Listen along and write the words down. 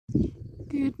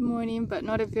Good morning, but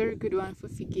not a very good one for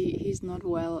Fiki. He's not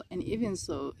well, and even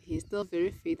so, he's still very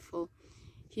faithful.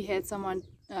 He had someone,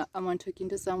 Amon talking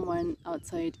to someone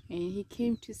outside, and he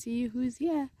came to see who's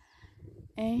here.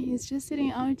 And he's just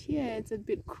sitting out here. It's a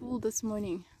bit cool this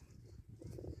morning.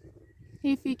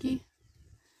 Hey, Fiki.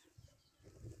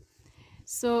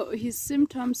 So his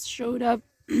symptoms showed up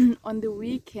on the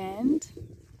weekend.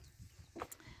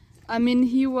 I mean,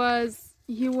 he was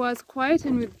quiet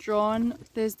and withdrawn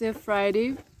Thursday,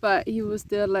 Friday, but he was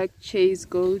there like chase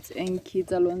goats and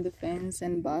kids along the fence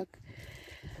and back.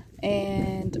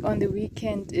 And on the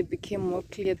weekend, it became more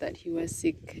clear that he was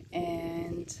sick.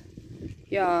 And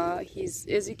yeah,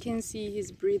 as you can see,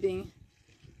 he's breathing.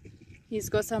 He's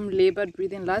got some labored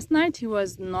breathing. Last night he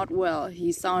was not well.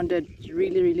 He sounded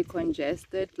really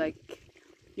congested, like,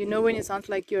 you know, when it sounds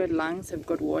like your lungs have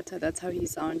got water. That's how he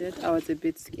sounded. I was a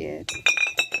bit scared.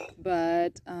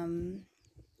 But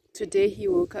today he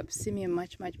woke up seeming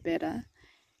much better.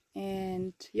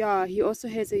 And yeah, he also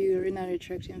has a urinary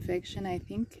tract infection, I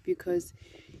think, because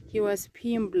he was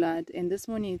peeing blood, and this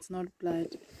morning it's not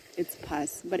blood, it's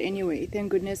pus. But anyway, thank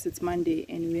goodness it's Monday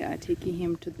and we are taking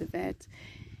him to the vet,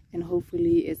 and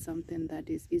hopefully it's something that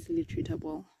is easily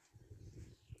treatable.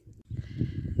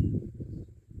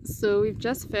 So we've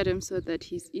just fed him so that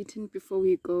he's eaten before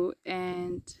we go,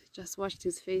 and just washed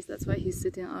his face. That's why he's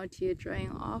sitting out here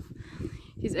drying off.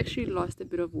 He's actually lost a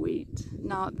bit of weight.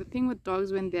 Now, the thing with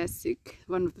dogs when they're sick,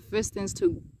 one of the first things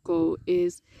to go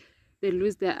is they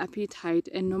lose their appetite,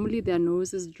 and normally their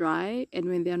nose is dry, and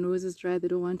when their nose is dry they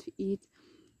don't want to eat.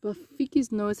 But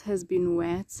Fiki's nose has been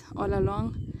wet all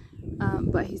along,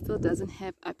 but he still doesn't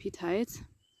have appetite.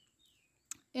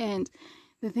 And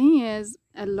the thing is,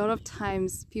 a lot of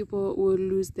times people will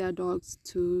lose their dogs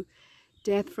to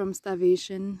death from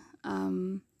starvation.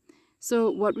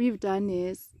 So what we've done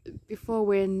is, before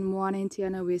when Moana and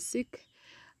Tiana were sick,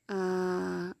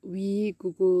 we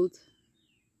googled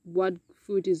what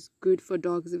food is good for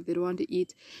dogs if they don't want to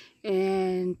eat,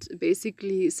 and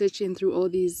basically searching through all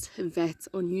these vets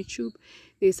on YouTube,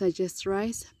 they suggest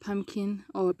rice, pumpkin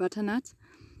or butternut,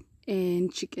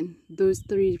 and chicken.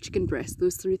 Chicken breast,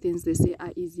 those three things they say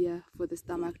are easier for the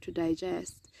stomach to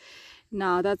digest.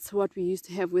 Now that's what we used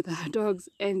to have with our dogs,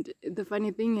 and the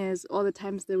funny thing is, all the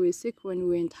times they were sick when we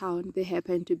were in town, there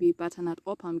happened to be butternut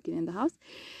or pumpkin in the house.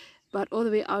 But all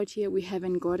the way out here we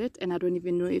haven't got it, and I don't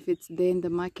even know if it's there in the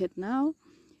market now.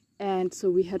 And so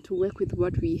we had to work with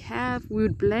what we have. We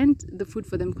would blend the food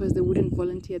for them because they wouldn't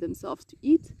volunteer themselves to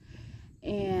eat.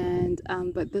 And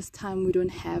but this time we don't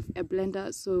have a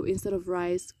blender, so instead of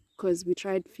rice, because we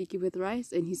tried Fiki with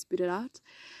rice and he spit it out,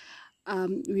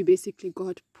 we basically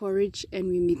got porridge and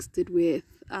we mixed it with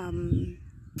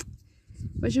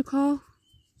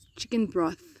chicken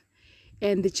broth.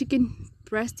 And the chicken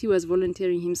breast, he was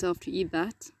volunteering himself to eat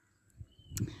that.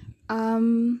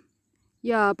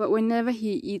 Yeah, but whenever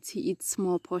he eats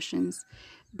small portions.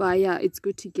 But yeah, it's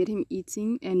good to get him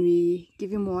eating, and we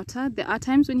give him water. There are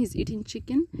times when he's eating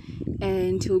chicken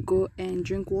and he'll go and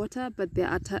drink water, but there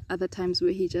are other times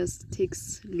where he just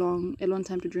takes a long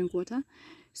time to drink water.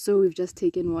 So we've just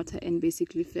taken water and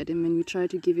basically fed him, and we try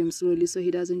to give him slowly so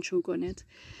he doesn't choke on it.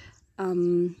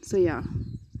 So yeah,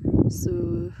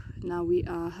 so now we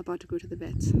are about to go to the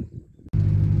vet.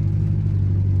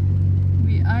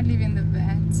 We are leaving the vet.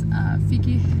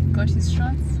 Fiki got his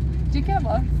shots. Do you care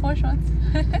about 4 shots?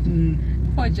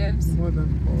 4 jabs. More than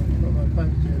 4, about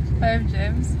 5 jabs. 5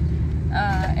 jabs.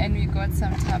 And we got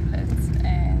some tablets,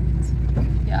 and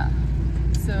yeah,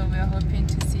 so we're hoping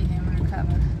to see him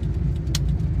recover.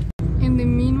 In the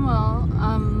meanwhile,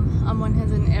 Amon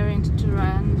has an errand to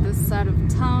run this side of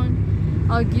town.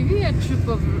 I'll give you a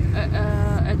tour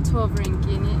of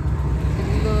Renkini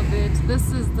a little bit.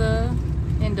 This is the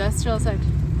industrial side.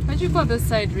 What do you call this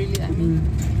side really? I mean,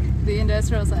 the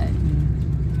industrial side.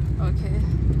 Okay.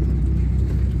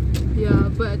 Yeah,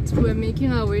 but we're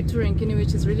making our way to Renkini,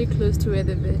 which is really close to where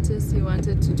the vet is. He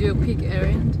wanted to do a quick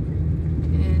errand,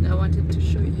 and I wanted to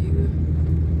show you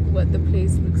what the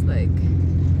place looks like.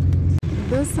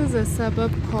 This is a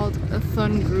suburb called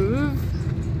Thorn Grove.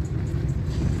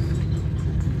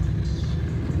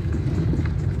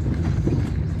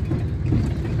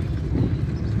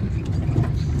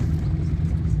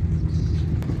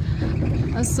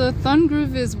 So Thorn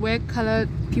Grove is where colored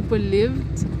people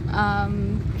lived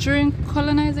during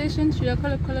colonization. Should I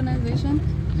call it colonization?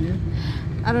 Yeah.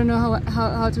 I don't know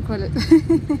how to call it.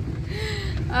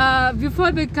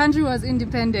 Before the country was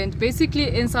independent, basically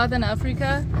in Southern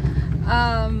Africa.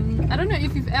 I don't know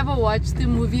if you've ever watched the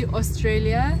movie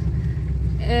Australia,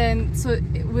 and so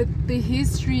with the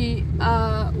history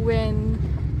when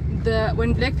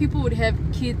when black people would have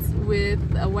kids with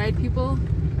white people,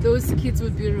 those kids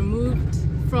would be removed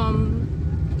from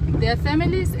their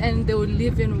families and they would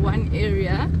live in one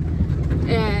area.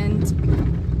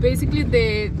 And basically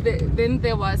then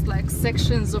there was like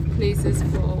sections of places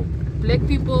for black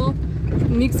people,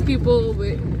 mixed people,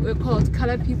 we're called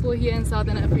colored people here in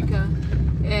Southern Africa,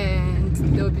 and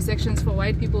there would be sections for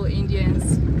white people,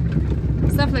 Indians,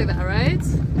 stuff like that, right?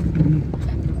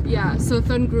 Yeah, so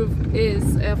Thorngrove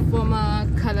is a former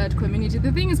colored community.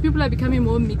 The thing is, people are becoming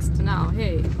more mixed now,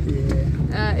 hey?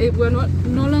 Yeah. We're no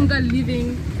longer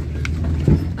living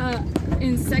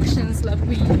in sections like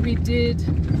we did.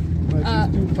 But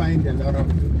you still find a lot of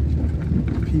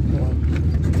people.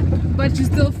 But you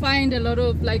still find a lot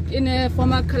of, like in a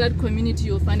former colored community,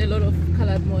 you'll find a lot of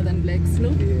colored more than blacks, no?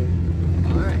 Yeah.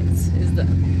 Alright, is that.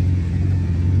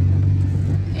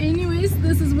 Anyways,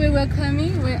 this is where we're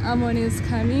coming, where Amon is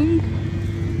coming.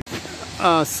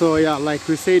 So yeah, like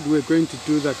we said, we're going to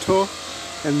do the tour,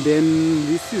 and then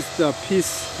this is the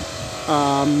piece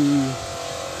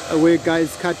where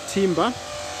guys cut timber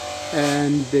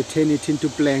and they turn it into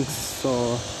planks.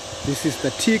 So this is the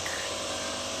teak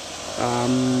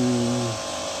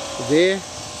there,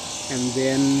 and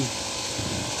then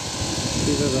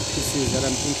these are the pieces that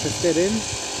I'm interested in.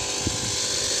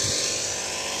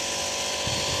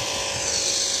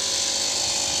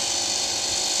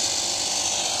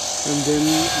 And then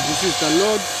this is the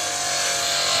log.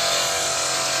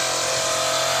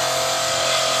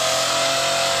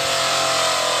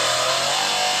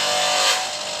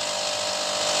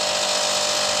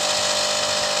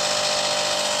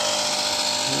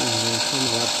 And then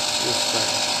comes up this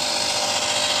side.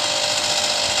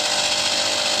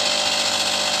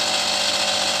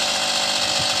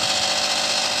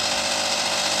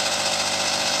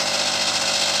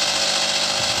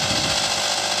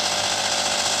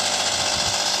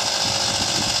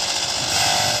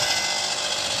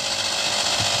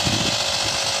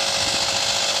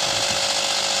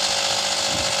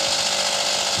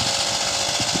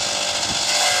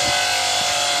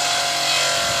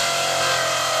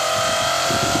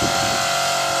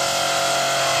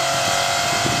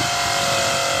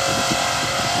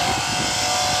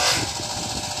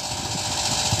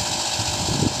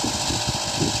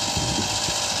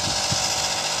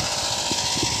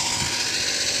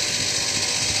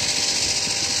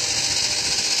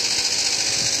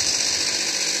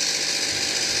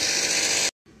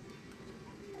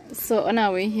 So on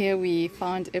our way here, we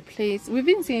found a place. We've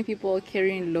been seeing people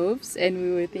carrying loaves, and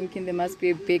we were thinking there must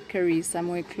be a bakery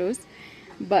somewhere close.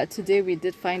 But today we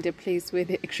did find a place where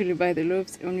they actually buy the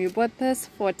loaves, and we bought this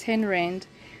for 10 Rand,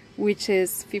 which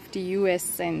is 50 US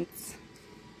cents.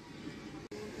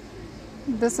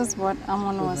 This is what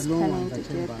Amon was planning to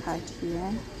get cut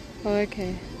here. Oh,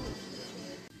 okay.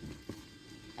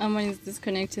 Amon is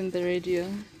disconnecting the radio.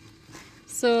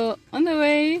 So on the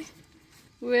way,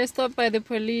 we were stopped by the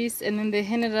police, and then they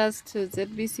handed us to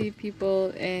ZBC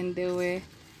people, and they were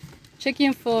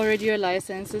checking for radio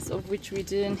licenses, of which we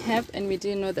didn't have, and we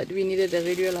didn't know that we needed a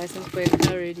radio license for a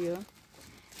car radio.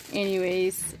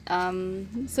 Anyways,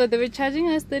 so they were charging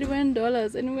us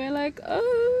 $31, and we were like,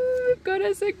 oh, we've got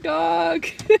a sick dog.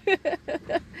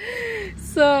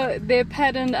 So they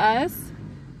pardoned us.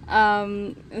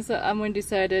 So Amon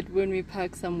decided when we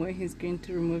park somewhere, he's going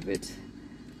to remove it,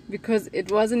 because it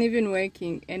wasn't even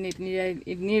working, and it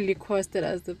nearly costed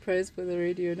us the price for the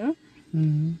radio, no?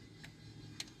 Mm-hmm.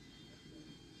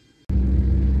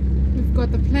 We've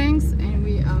got the planks and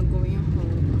we are going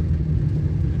home.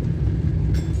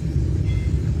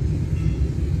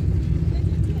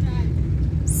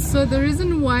 So the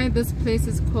reason why this place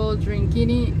is called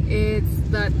Renkini is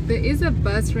that there is a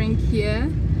bus rank here.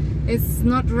 It's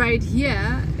not right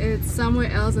here, it's somewhere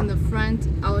else in the front.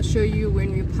 I'll show you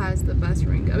when we pass the bus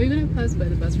rank. Are we going to pass by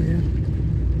the bus rank?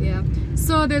 Yeah.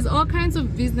 So there's all kinds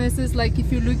of businesses. Like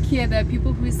if you look here, there are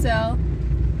people who sell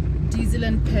diesel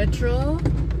and petrol.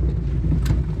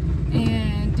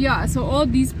 And yeah, so all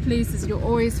these places you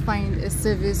always find a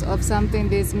service of something.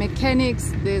 There's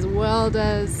mechanics, there's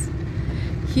welders.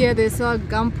 Here they sell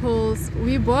gum poles.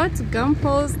 We bought gum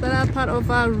poles that are part of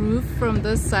our roof from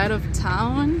this side of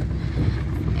town,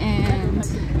 and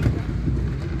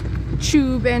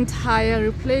tube and tire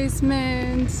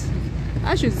replacement.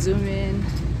 I should zoom in.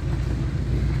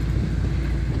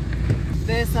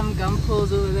 There's some gum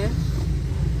poles over there.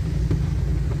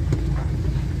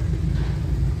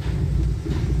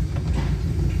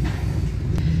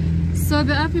 So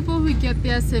there are people who get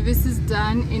their services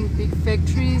done in big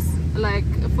factories. Like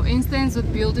for instance,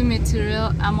 with building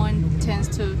material, Amon tends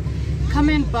to come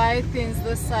and buy things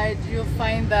this side. You'll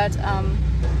find that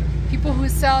people who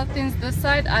sell things this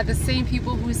side are the same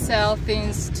people who sell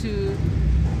things to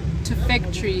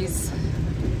factories.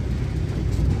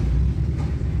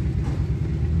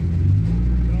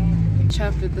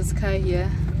 Chuffed with this car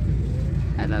here.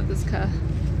 I love this car.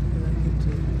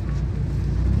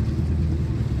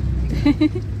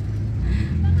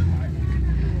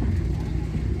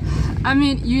 I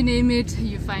mean, you name it,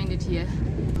 you find it here.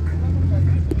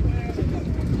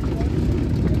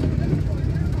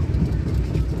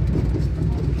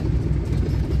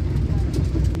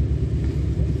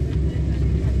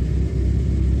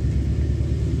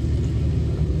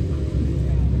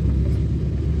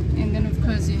 And then of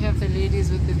course you have the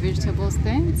ladies with the vegetable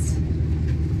stands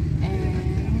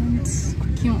and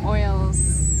cooking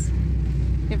oils,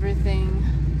 everything.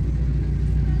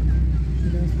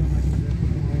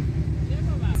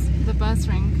 The bus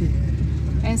rank.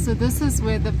 And so this is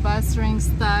where the bus rank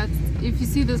starts. If you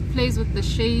see this place with the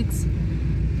shades,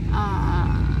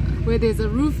 where there's a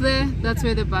roof there, that's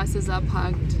where the buses are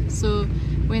parked. So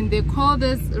when they call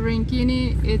this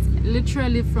Renkini, it's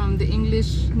literally from the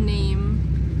English name,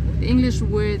 the English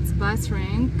words bus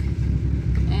rank.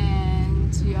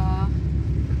 And yeah,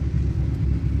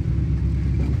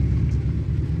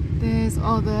 there's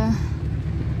all the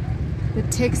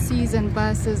taxis and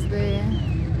buses there.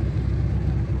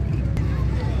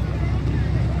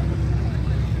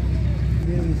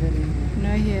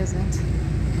 No, he isn't.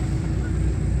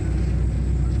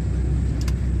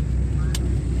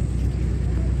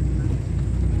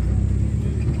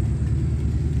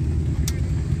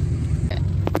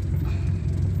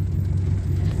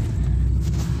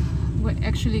 We're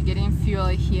actually getting fuel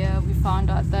here. We found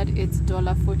out that it's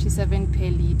 $47 per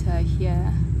liter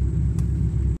here.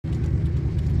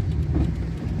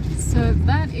 So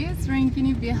that is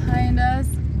Renkini behind us.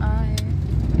 I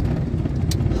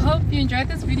hope you enjoyed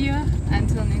this video.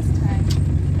 Until next time,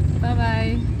 bye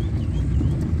bye.